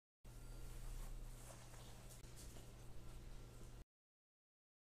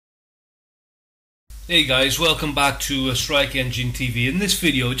Hey guys, welcome back to Strike Engine TV. In this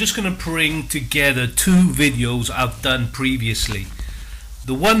video, we're just going to bring together two videos I've done previously.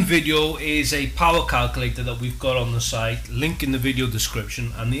 The one video is a power calculator that we've got on the site, link in the video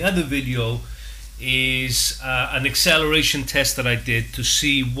description, and the other video is an acceleration test that I did to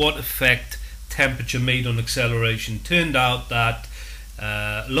see what effect temperature made on acceleration. Turned out that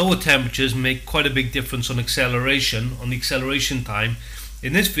lower temperatures make quite a big difference on acceleration, on the acceleration time.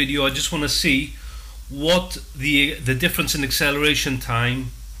 In this video, I just want to see what the difference in acceleration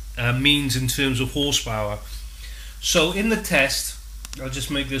time means in terms of horsepower. So in the test, I'll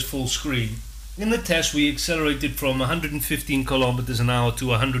just make this full screen. In the test, we accelerated from 115 kilometers an hour to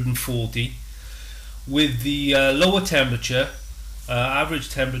 140 with the lower temperature, average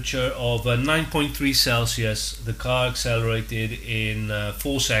temperature of 9.3 Celsius. The car accelerated in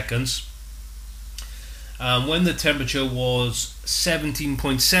 4 seconds. When the temperature was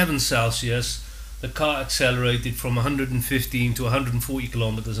 17.7 Celsius, the car accelerated from 115 to 140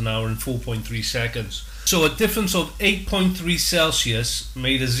 kilometers an hour in 4.3 seconds. So a difference of 8.3 Celsius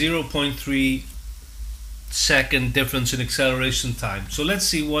made a 0.3 second difference in acceleration time. So let's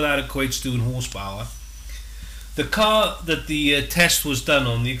see what that equates to in horsepower. The car that the test was done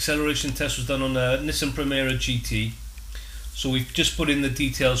on, the acceleration test was done on a Nissan Primera GT. So we've just put in the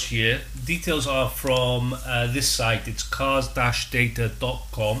details here. Details are from this site. It's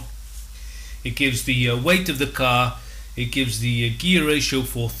cars-data.com. It gives the weight of the car, it gives the gear ratio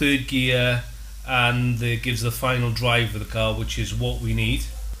for third gear, and it gives the final drive of the car, which is what we need.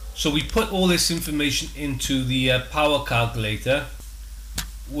 So we put all this information into the power calculator,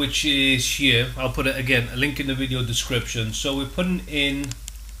 which is here. I'll put it again, a link in the video description. So we're putting in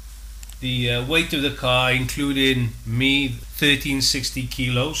the weight of the car, including me, 1360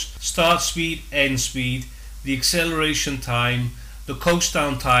 kilos, start speed, end speed, the acceleration time, the coast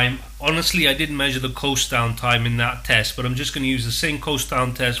down time. Honestly, I didn't measure the coast down time in that test, but I'm just going to use the same coast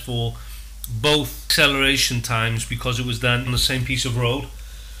down test for both acceleration times because it was done on the same piece of road.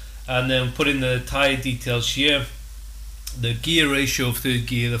 And then put in the tire details here, the gear ratio of third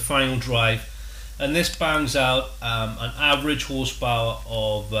gear, the final drive, and this bangs out an average horsepower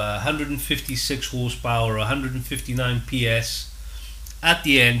of 156 horsepower, 159 PS at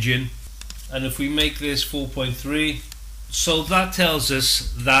the engine. And if we make this 4.3, so that tells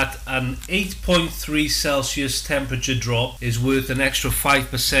us that an 8.3 Celsius temperature drop is worth an extra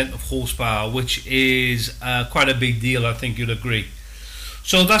 5% of horsepower, which is quite a big deal, I think you'd agree.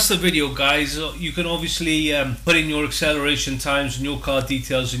 So that's the video, guys. You can obviously put in your acceleration times and your car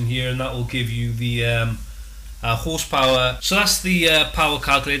details in here, and that will give you the horsepower. So that's the power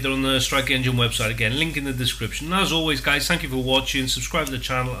calculator on the Strike Engine website. Again, link in the description. And as always, guys, thank you for watching. Subscribe to the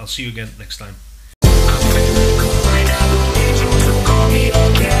channel. I'll see you again next time.